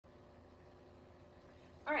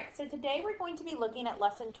All right, so today we're going to be looking at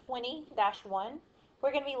lesson 20-1.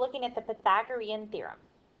 We're going to be looking at the Pythagorean theorem.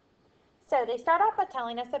 So they start off by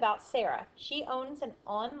telling us about Sarah. She owns an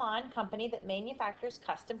online company that manufactures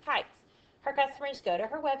custom kites. Her customers go to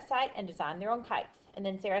her website and design their own kites, and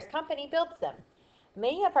then Sarah's company builds them.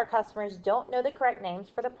 Many of her customers don't know the correct names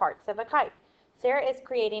for the parts of a kite. Sarah is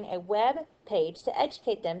creating a web page to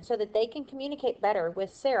educate them so that they can communicate better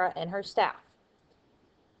with Sarah and her staff.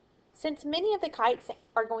 Since many of the kites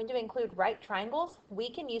are going to include right triangles, we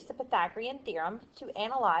can use the Pythagorean theorem to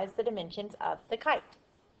analyze the dimensions of the kite.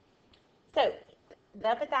 So,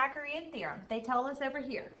 the Pythagorean theorem, they tell us over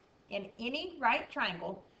here, in any right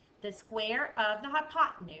triangle, the square of the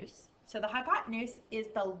hypotenuse, so the hypotenuse is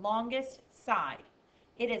the longest side.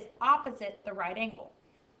 It is opposite the right angle.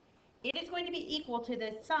 It is going to be equal to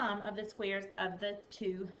the sum of the squares of the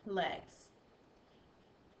two legs.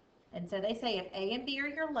 And so they say if A and B are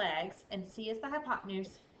your legs and C is the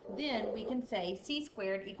hypotenuse, then we can say C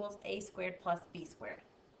squared equals A squared plus B squared.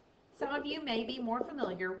 Some of you may be more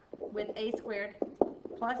familiar with A squared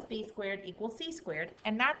plus B squared equals C squared,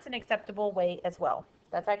 and that's an acceptable way as well.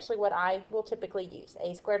 That's actually what I will typically use.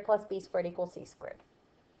 A squared plus B squared equals C squared.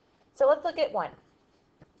 So let's look at one.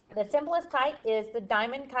 The simplest kite is the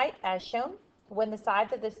diamond kite as shown. When the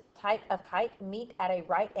sides of this type of kite meet at a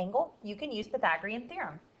right angle, you can use Pythagorean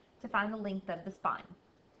theorem to find the length of the spine.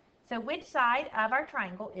 So which side of our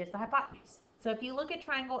triangle is the hypotenuse? So if you look at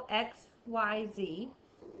triangle XYZ,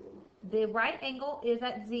 the right angle is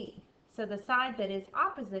at Z. So the side that is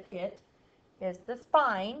opposite it is the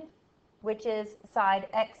spine, which is side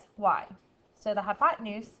XY. So the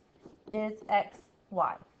hypotenuse is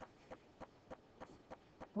XY.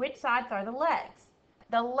 Which sides are the legs?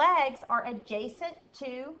 The legs are adjacent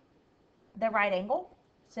to the right angle.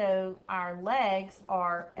 So our legs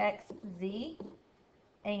are XZ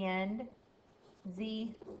and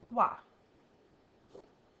ZY.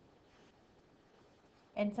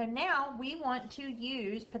 And so now we want to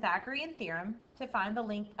use Pythagorean theorem to find the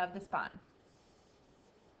length of the spine.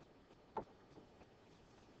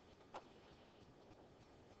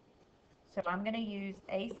 So I'm going to use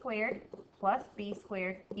A squared plus B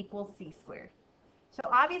squared equals C squared. So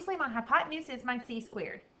obviously my hypotenuse is my C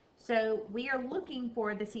squared. So we are looking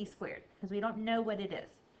for the C squared because we don't know what it is.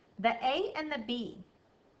 The A and the B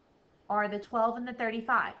are the 12 and the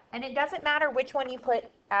 35. And it doesn't matter which one you put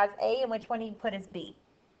as A and which one you put as B.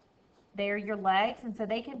 They're your legs, and so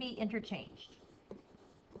they can be interchanged.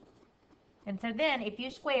 And so then if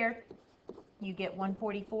you square, you get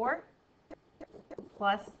 144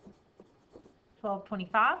 plus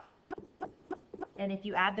 1225. And if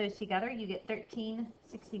you add those together, you get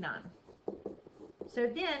 1369. So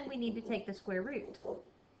then we need to take the square root.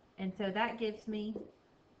 And so that gives me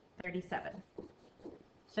 37.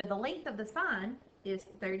 So the length of the spine is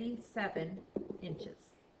 37 inches.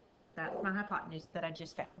 That's my hypotenuse that I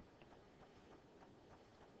just found.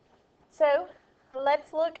 So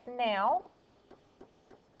let's look now.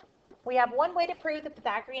 We have one way to prove the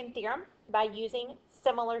Pythagorean theorem by using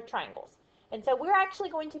similar triangles. And so we're actually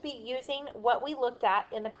going to be using what we looked at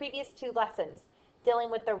in the previous two lessons, dealing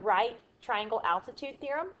with the right triangle altitude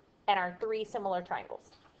theorem and our three similar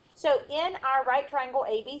triangles. So in our right triangle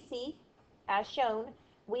ABC, as shown,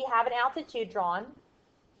 we have an altitude drawn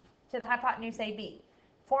to the hypotenuse AB,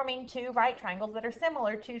 forming two right triangles that are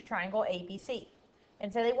similar to triangle ABC.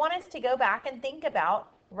 And so they want us to go back and think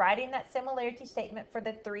about writing that similarity statement for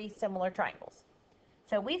the three similar triangles.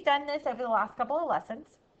 So we've done this over the last couple of lessons.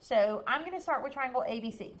 So I'm going to start with triangle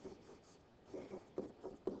ABC.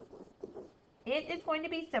 It is going to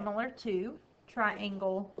be similar to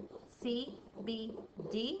triangle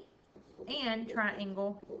CBD and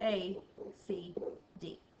triangle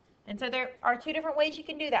ACD. And so there are two different ways you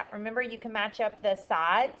can do that. Remember, you can match up the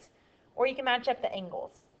sides or you can match up the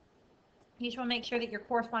angles. You just want to make sure that your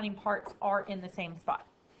corresponding parts are in the same spot.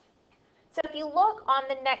 So if you look on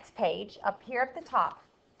the next page up here at the top,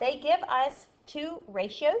 they give us two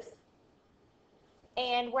ratios,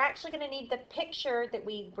 and we're actually going to need the picture that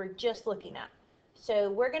we were just looking at.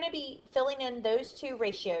 So we're going to be filling in those two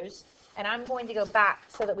ratios, and I'm going to go back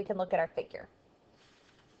so that we can look at our figure.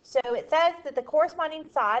 So it says that the corresponding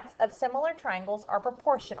sides of similar triangles are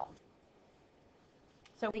proportional.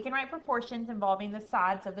 So we can write proportions involving the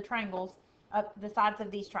sides of the triangles, the sides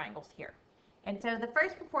of these triangles here. And so the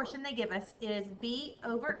first proportion they give us is B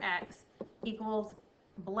over X equals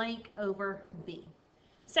blank over B.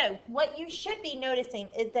 So what you should be noticing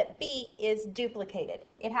is that B is duplicated.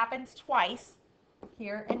 It happens twice,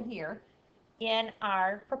 here and here, in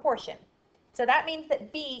our proportion. So that means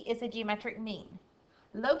that B is a geometric mean.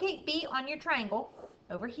 Locate B on your triangle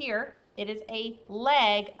over here It is a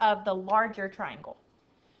leg of the larger triangle.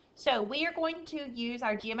 So we are going to use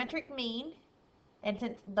our geometric mean, and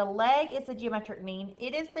since the leg is the geometric mean,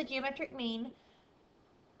 it is the geometric mean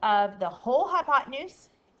of the whole hypotenuse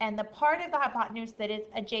and the part of the hypotenuse that is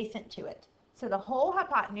adjacent to it. So the whole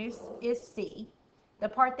hypotenuse is C. The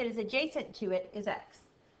part that is adjacent to it is X.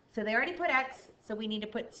 So they already put X, so we need to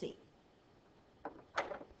put C.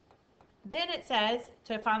 Then it says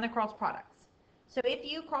to find the cross products. So if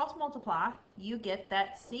you cross multiply, you get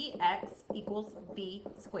that CX equals B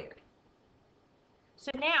squared.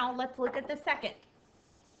 So now let's look at the second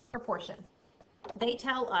proportion. They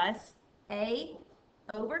tell us A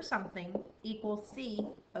over something equals C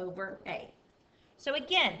over A. So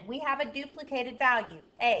again, we have a duplicated value,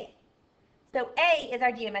 A. So A is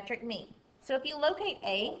our geometric mean. So if you locate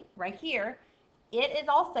A right here, it is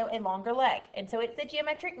also a longer leg. And so it's the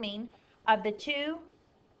geometric mean of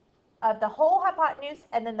the whole hypotenuse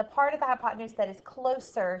and then the part of the hypotenuse that is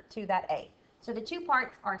closer to that A. So the two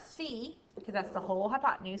parts are C, because that's the whole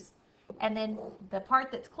hypotenuse, and then the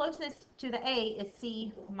part that's closest to the A is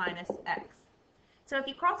C minus X. So if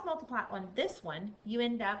you cross multiply on this one, you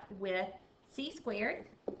end up with C squared,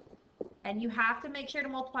 and you have to make sure to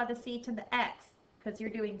multiply the C to the X, because you're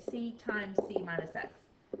doing C times C minus X.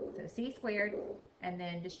 So C squared, and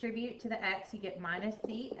then distribute to the X, you get minus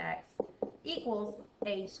CX equals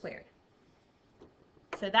A squared.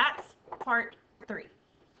 So that's part 3.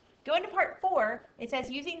 Going to part 4, it says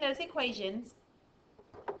using those equations,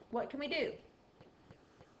 what can we do?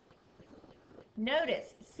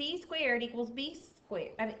 Notice C squared equals B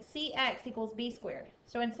squared, CX equals B squared.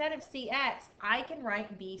 So instead of CX, I can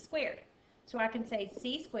write B squared. So I can say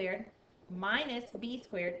C squared minus B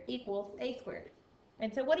squared equals A squared.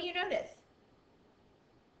 And so what do you notice?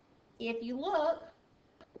 If you look,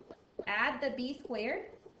 add the B squared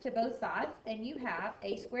to both sides, and you have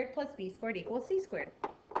A squared plus B squared equals C squared.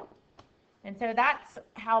 And so that's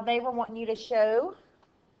how they were wanting you to show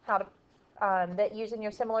how to that using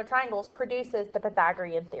your similar triangles produces the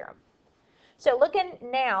Pythagorean theorem. So looking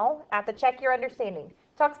now at the check your understanding,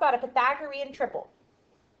 it talks about a Pythagorean triple.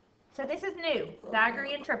 So this is new,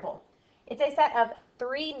 Pythagorean triple. It's a set of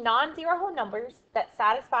 3 non-zero whole numbers that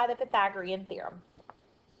satisfy the Pythagorean theorem.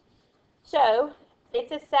 So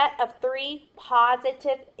it's a set of 3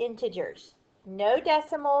 positive integers, no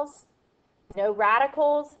decimals, no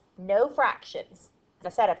radicals, no fractions.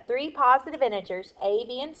 It's a set of 3 positive integers, A,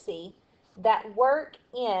 B, and C, that work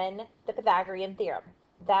in the Pythagorean theorem,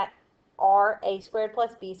 that are A squared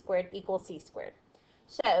plus B squared equals C squared.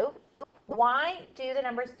 So why do the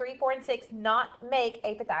numbers 3, 4, and 6 not make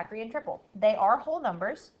a Pythagorean triple? They are whole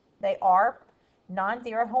numbers. They are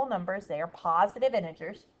non-zero whole numbers. They are positive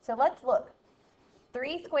integers. So let's look.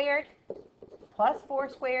 3 squared plus 4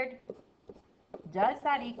 squared, does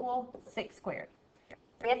that equal 6 squared?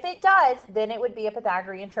 If it does, then it would be a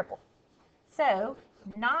Pythagorean triple. So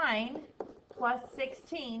 9 plus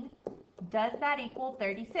 16, does that equal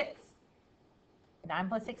 36? 9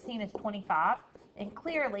 plus 16 is 25, and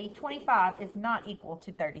clearly 25 is not equal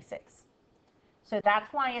to 36. So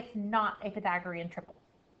that's why it's not a Pythagorean triple.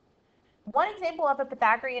 One example of a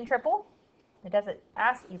Pythagorean triple, it doesn't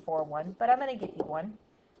ask you for one, but I'm going to give you one.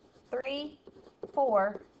 3,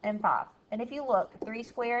 4, and 5. And if you look, 3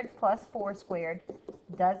 squared plus 4 squared,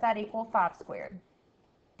 does that equal 5 squared?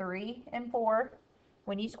 3 and 4,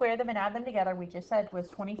 when you square them and add them together, we just said was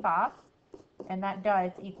 25, and that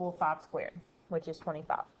does equal 5 squared, which is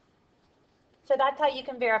 25. So that's how you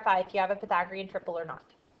can verify if you have a Pythagorean triple or not.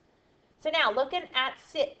 So now, looking at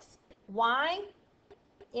 6, why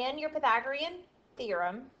in your Pythagorean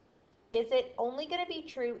theorem is it only going to be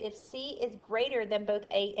true if C is greater than both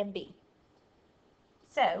A and B?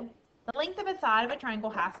 So the length of a side of a triangle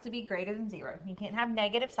has to be greater than 0. You can't have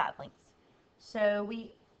negative side lengths. So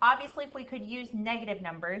we obviously, if we could use negative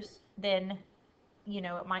numbers, then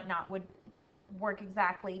it might not would work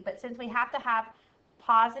exactly. But since we have to have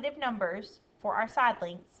positive numbers for our side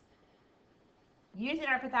lengths, using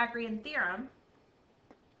our Pythagorean theorem,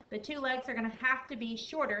 the 2 legs are going to have to be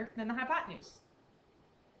shorter than the hypotenuse.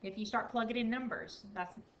 If you start plugging in numbers,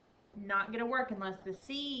 that's not going to work unless the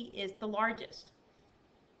C is the largest.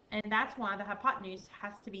 And that's why the hypotenuse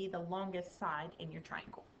has to be the longest side in your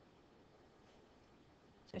triangle.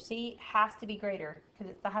 So C has to be greater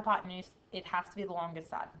because it's the hypotenuse. It has to be the longest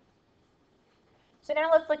side. So now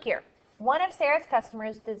let's look here. One of Sarah's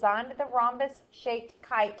customers designed the rhombus-shaped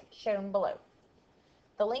kite shown below.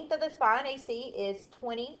 The length of the spine AC is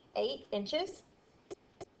 28 inches.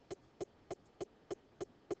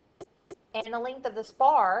 And the length of the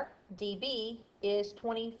spar, DB, is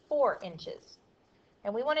 24 inches.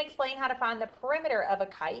 And we want to explain how to find the perimeter of a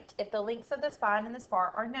kite if the lengths of the spine and the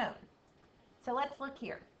spar are known. So let's look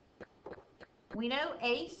here. We know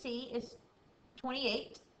AC is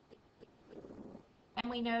 28, and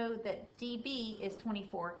we know that DB is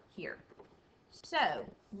 24 here. So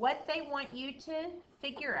what they want you to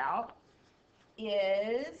figure out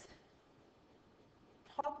is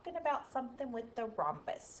talking about something with the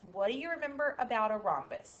rhombus. What do you remember about a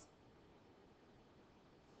rhombus?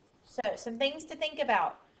 So some things to think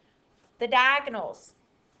about. The diagonals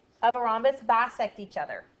of a rhombus bisect each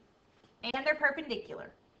other, and they're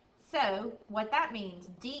perpendicular. So what that means,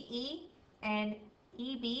 DE and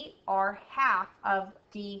EB are half of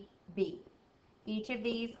DB. Each of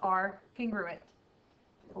these are congruent.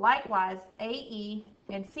 Likewise, AE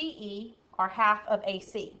and CE are half of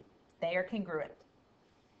AC. They are congruent.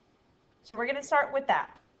 So we're going to start with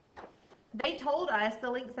that. They told us the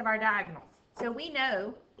lengths of our diagonals. So we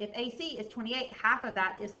know if AC is 28, half of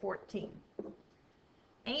that is 14.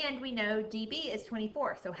 And we know DB is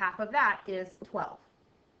 24, so half of that is 12.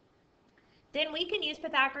 Then we can use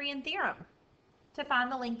Pythagorean theorem to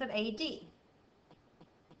find the length of AD.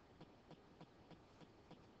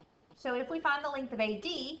 So if we find the length of AD,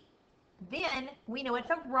 then we know it's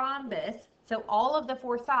a rhombus, so all of the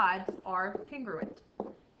four sides are congruent.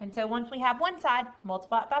 And so once we have one side,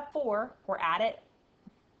 multiply it by 4, or add it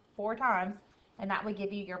 4 times, and that would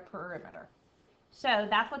give you your perimeter. So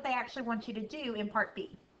that's what they actually want you to do in part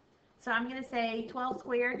B. So I'm going to say 12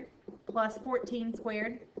 squared plus 14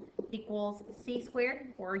 squared equals C squared,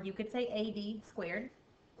 or you could say AD squared.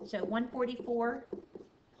 So 144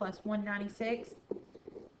 plus 196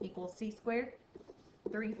 equals C squared.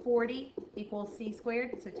 340 equals C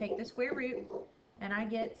squared. So take the square root, and I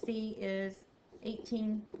get C is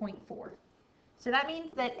 18.4. So that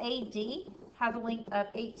means that AD has a length of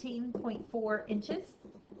 18.4 inches.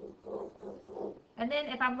 And then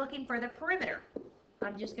if I'm looking for the perimeter,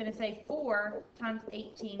 I'm just going to say 4 times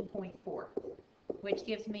 18.4, which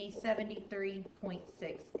gives me 73.6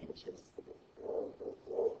 inches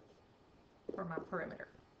for my perimeter.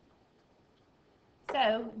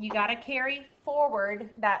 So you got to carry forward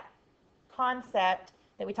that concept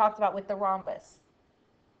that we talked about with the rhombus.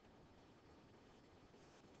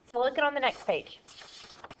 So look at on the next page.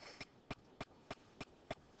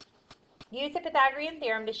 Use the Pythagorean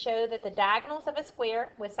theorem to show that the diagonals of a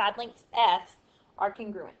square with side lengths s are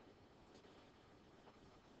congruent.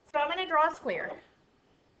 So I'm going to draw a square.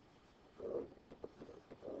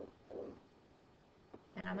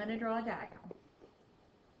 And I'm going to draw a diagonal.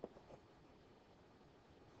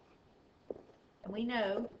 And we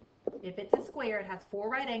know if it's a square, it has 4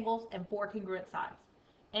 right angles and 4 congruent sides.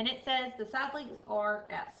 And it says the side lengths are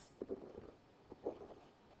s.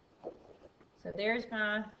 So there's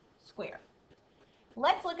my square.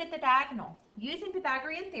 Let's look at the diagonal. Using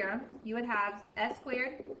Pythagorean theorem, you would have s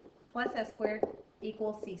squared plus s squared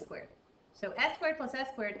equals c squared. So s squared plus s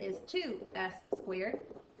squared is 2s squared.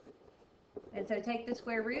 And so take the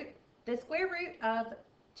square root. The square root of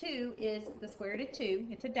 2 is the square root of 2.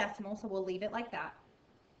 It's a decimal, so we'll leave it like that.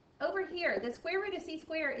 Over here, the square root of c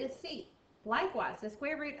squared is c. Likewise, the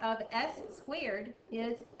square root of s squared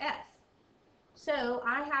is s. So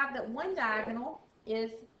I have that one diagonal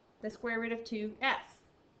is the square root of 2s.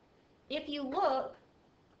 If you look,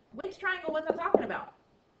 which triangle was I talking about?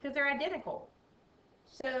 Because they're identical.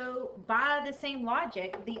 So by the same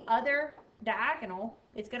logic, the other diagonal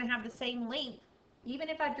is going to have the same length. Even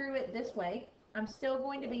if I drew it this way, I'm still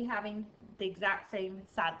going to be having the exact same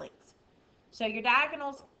side lengths. So your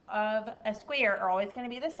diagonals of a square are always going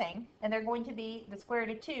to be the same, and they're going to be the square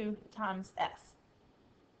root of 2 times s.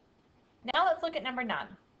 Now let's look at number 9.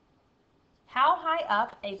 How high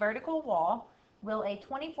up a vertical wall will a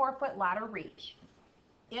 24-foot ladder reach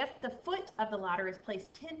if the foot of the ladder is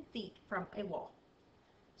placed 10 feet from a wall?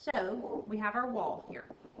 So we have our wall here.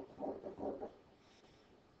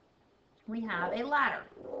 We have a ladder.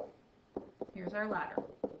 Here's our ladder.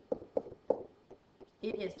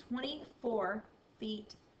 It is 24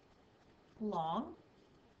 feet long,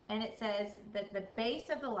 and it says that the base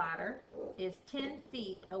of the ladder is 10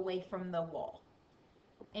 feet away from the wall.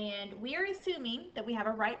 And we are assuming that we have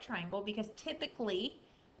a right triangle because typically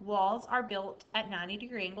walls are built at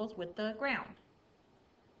 90-degree angles with the ground.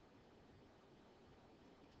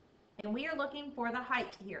 And we are looking for the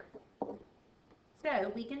height here.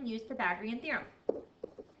 So we can use Pythagorean theorem.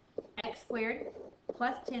 X squared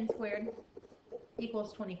plus 10 squared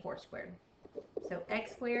equals 24 squared. So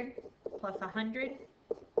x squared plus 100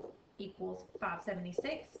 equals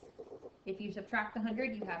 576. If you subtract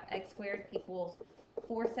 100, you have x squared equals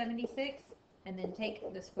 476, and then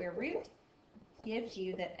take the square root, gives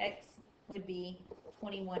you that x would be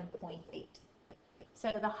 21.8.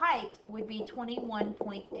 So the height would be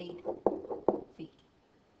 21.8 feet.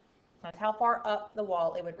 That's how far up the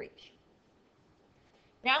wall it would reach.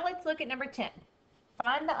 Now let's look at number 10.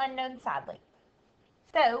 Find the unknown side length.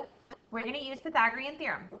 So we're going to use Pythagorean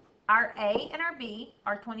theorem. Our A and our B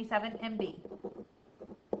are 27 and B.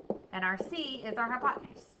 And our C is our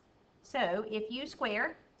hypotenuse. So if you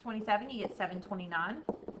square 27, you get 729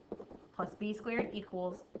 plus B squared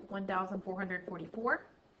equals 1,444.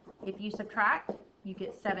 If you subtract, you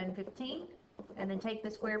get 715. And then take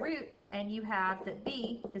the square root, and you have that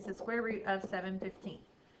B is the square root of 715.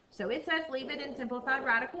 So it says leave it in simplified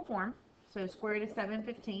radical form. So square root of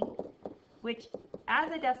 715, which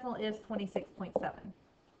as a decimal is 26.7.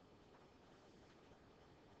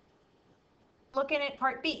 Looking at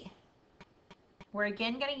part B, we're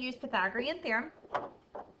again going to use Pythagorean theorem.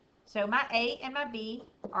 So my A and my B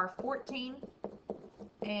are 14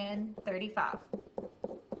 and 35.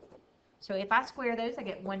 So if I square those, I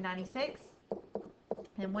get 196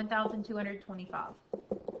 and 1,225.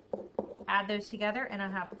 Add those together and I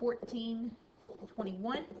have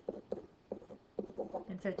 1421.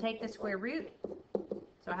 And so take the square root.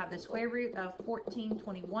 So I have the square root of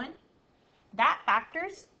 1421. That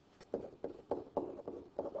factors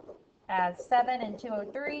as 7 and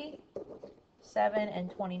 203, 7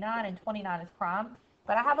 and 29, and 29 is prime.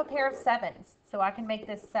 But I have a pair of 7s, so I can make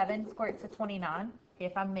this 7 squared to 29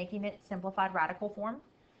 if I'm making it simplified radical form,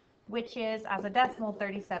 which is, as a decimal,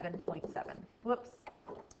 37.7. Whoops.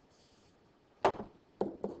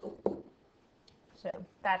 So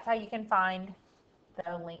that's how you can find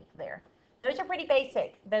the length there. Those are pretty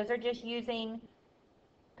basic. Those are just using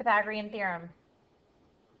Pythagorean theorem.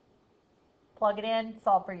 Plug it in,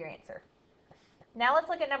 solve for your answer. Now let's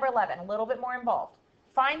look at number 11, a little bit more involved.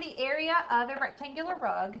 Find the area of a rectangular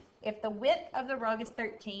rug if the width of the rug is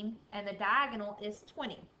 13 and the diagonal is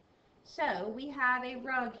 20. So we have a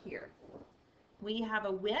rug here. We have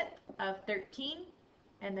a width of 13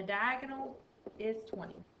 and the diagonal is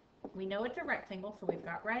 20. We know it's a rectangle, so we've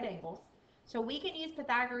got right angles. So we can use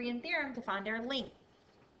Pythagorean theorem to find our length.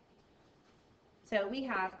 So we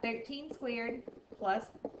have 13 squared plus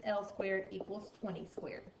L squared equals 20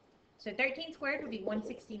 squared. So 13 squared would be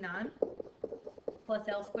 169 plus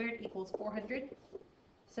L squared equals 400.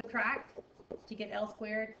 Subtract to get L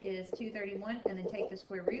squared is 231 and then take the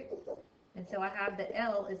square root. And so I have that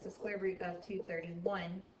L is the square root of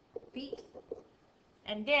 231 feet.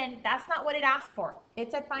 And then that's not what it asked for.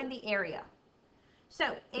 It said find the area.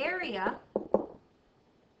 So area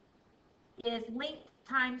is length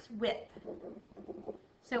times width.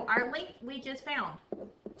 So our length we just found,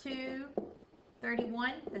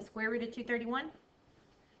 231, the square root of 231.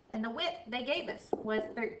 And the width they gave us was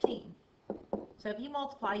 13. So if you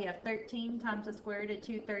multiply, you have 13 times the square root of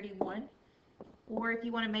 231. Or if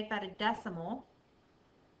you want to make that a decimal,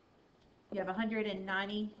 you have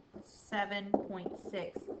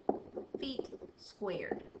 197.6 feet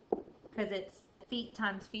squared. Because it's feet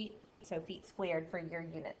times feet, so feet squared for your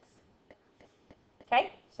units.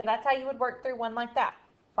 Okay, so that's how you would work through one like that.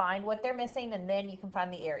 Find what they're missing, and then you can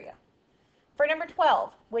find the area. For number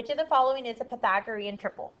 12, which of the following is a Pythagorean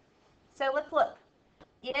triple? So let's look.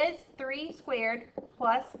 Is 3 squared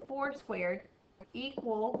plus 4 squared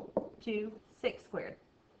equal to 6 squared?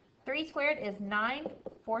 3 squared is 9,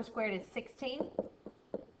 4 squared is 16,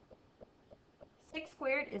 6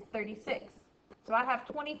 squared is 36. So I have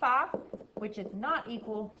 25, which is not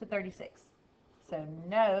equal to 36. So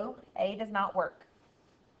no, A does not work.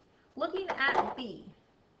 Looking at B,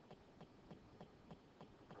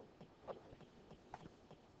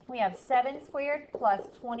 we have 7 squared plus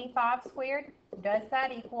 25 squared. Does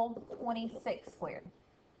that equal 26 squared?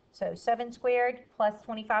 So 7 squared plus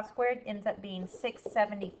 25 squared ends up being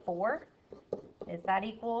 674. Is that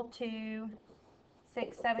equal to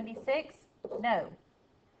 676? No.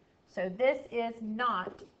 So this is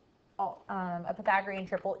not a Pythagorean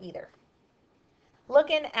triple either.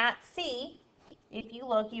 Looking at C, if you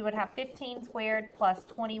look, you would have 15 squared plus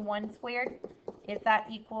 21 squared. Is that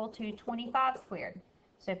equal to 25 squared?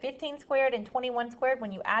 So 15 squared and 21 squared,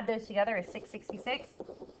 when you add those together, is 666.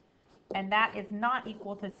 And that is not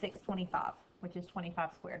equal to 625, which is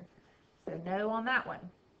 25 squared. So no on that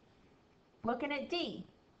one. Looking at D,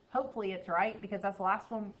 hopefully it's right because that's the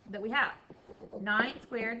last one that we have. 9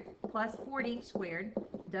 squared plus 40 squared,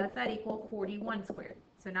 does that equal 41 squared?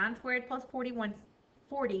 So 9 squared plus 40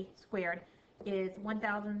 squared is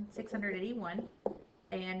 1,681,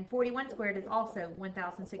 and 41 squared is also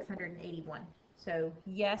 1,681. So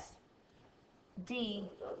yes, D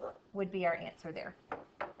would be our answer there.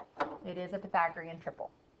 It is a Pythagorean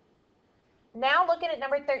triple. Now looking at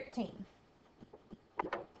number 13.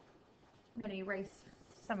 I'm going to erase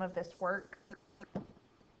some of this work.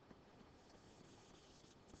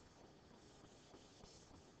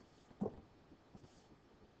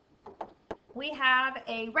 We have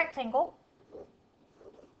a rectangle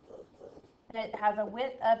that has a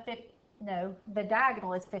width of the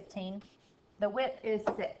diagonal is 15. The width is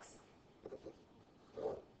 6.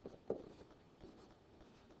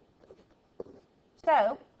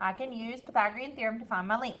 So I can use Pythagorean theorem to find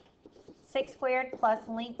my length. 6 squared plus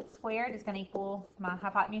length squared is going to equal my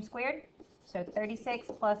hypotenuse squared. So 36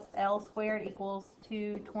 plus L squared equals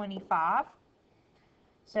 225.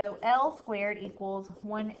 So L squared equals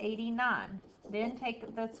 189. Then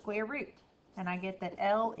take the square root, and I get that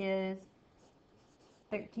L is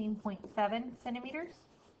 13.7 centimeters.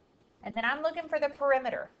 And then I'm looking for the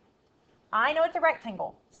perimeter. I know it's a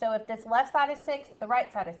rectangle, so if this left side is 6, the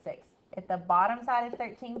right side is 6. If the bottom side is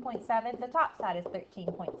 13.7, the top side is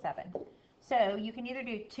 13.7. So you can either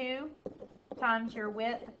do 2 times your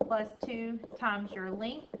width plus 2 times your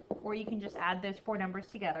length, or you can just add those 4 numbers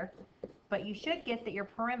together. But you should get that your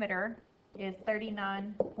perimeter is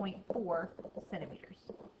 39.4 centimeters.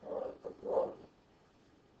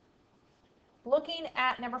 Looking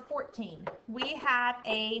at number 14, we have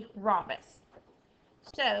a rhombus.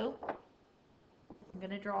 So I'm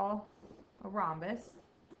going to draw a rhombus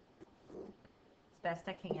as best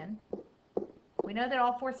I can. We know that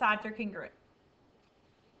all 4 sides are congruent.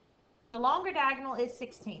 The longer diagonal is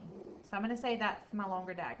 16, so I'm going to say that's my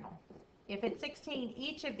longer diagonal. If it's 16,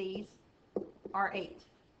 each of these are 8.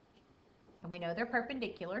 And we know they're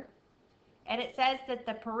perpendicular. And it says that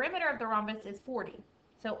the perimeter of the rhombus is 40.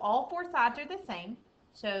 So all 4 sides are the same.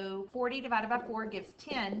 So 40 divided by 4 gives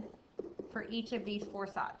 10 for each of these 4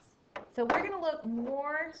 sides. So we're going to look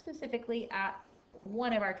more specifically at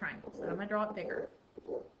one of our triangles. So I'm going to draw it bigger.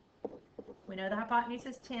 We know the hypotenuse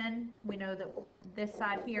is 10. We know that this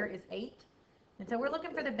side here is 8. And so we're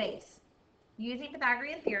looking for the base. Using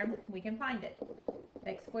Pythagorean theorem, we can find it.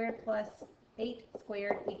 X squared plus 8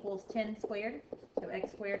 squared equals 10 squared. So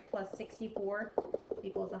x squared plus 64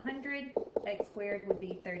 equals 100. X squared would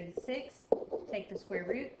be 36. Take the square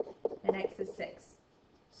root, and x is 6.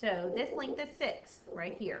 So this length is 6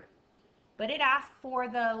 right here. But it asks for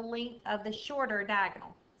the length of the shorter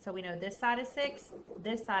diagonal. So we know this side is 6.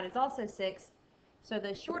 This side is also 6. So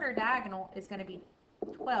the shorter diagonal is going to be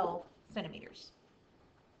 12 centimeters.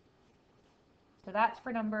 So that's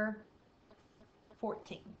for number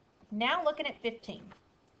 14. Now looking at 15.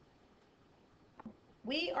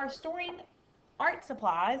 We are storing art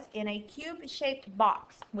supplies in a cube-shaped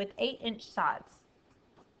box with 8-inch sides.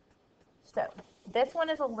 So this one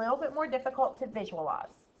is a little bit more difficult to visualize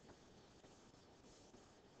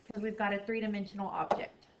because we've got a 3-dimensional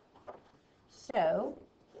object. So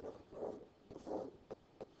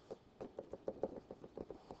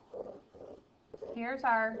here's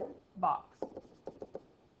our box.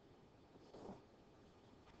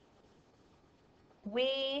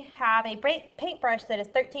 We have a paintbrush that is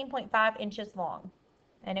 13.5 inches long,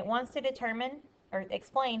 and it wants to determine or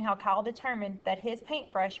explain how Kyle determined that his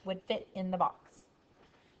paintbrush would fit in the box.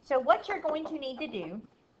 So what you're going to need to do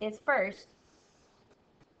is first,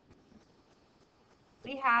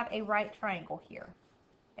 we have a right triangle here,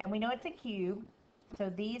 and we know it's a cube, so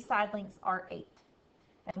these side lengths are 8.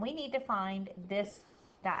 And we need to find this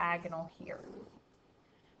diagonal here.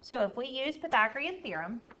 So if we use Pythagorean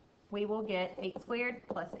theorem, we will get 8 squared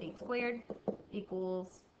plus 8 squared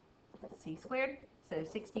equals c squared. So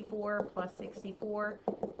 64 plus 64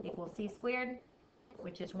 equals c squared,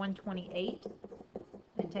 which is 128.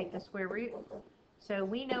 And take the square root. So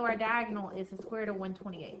we know our diagonal is the square root of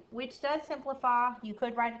 128, which does simplify. You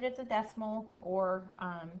could write it as a decimal or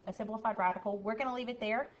a simplified radical. We're going to leave it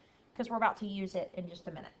there because we're about to use it in just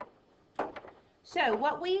a minute. So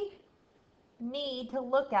what we need to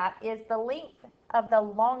look at is the length of the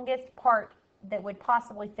longest part that would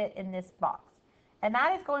possibly fit in this box. And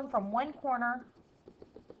that is going from one corner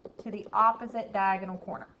to the opposite diagonal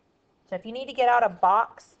corner. So if you need to get out a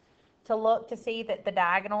box to look to see that the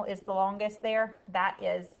diagonal is the longest there, that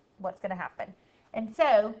is what's going to happen. And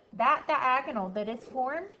so that diagonal that is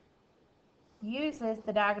formed uses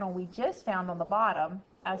the diagonal we just found on the bottom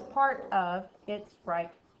as part of its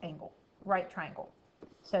right triangle.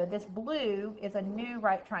 So this blue is a new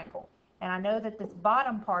right triangle. And I know that this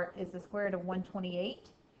bottom part is the square root of 128.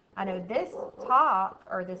 I know this top,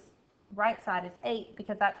 or this right side, is 8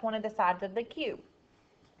 because that's one of the sides of the cube.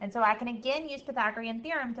 And so I can again use Pythagorean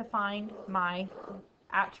theorem to find my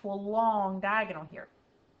actual long diagonal here.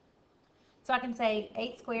 So I can say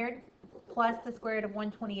 8 squared plus the square root of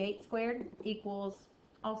 128 squared equals,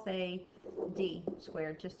 I'll say d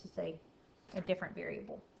squared just to say a different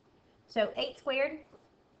variable. So 8 squared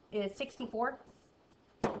is 64.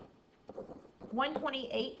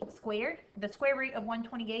 128 squared, the square root of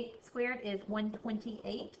 128 squared is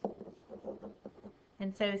 128.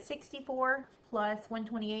 And so 64 plus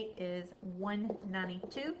 128 is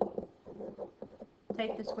 192.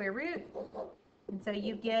 Take the square root, and so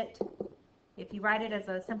you get, if you write it as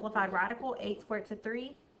a simplified radical, 8 squared to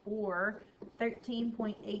 3, or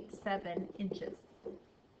 13.87 inches.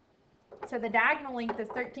 So the diagonal length is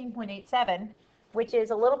 13.87, which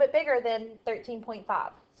is a little bit bigger than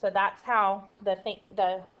 13.5. So that's how the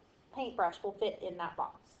paintbrush will fit in that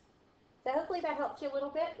box. So hopefully that helps you a little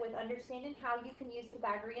bit with understanding how you can use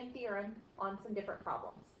Pythagorean theorem on some different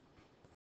problems.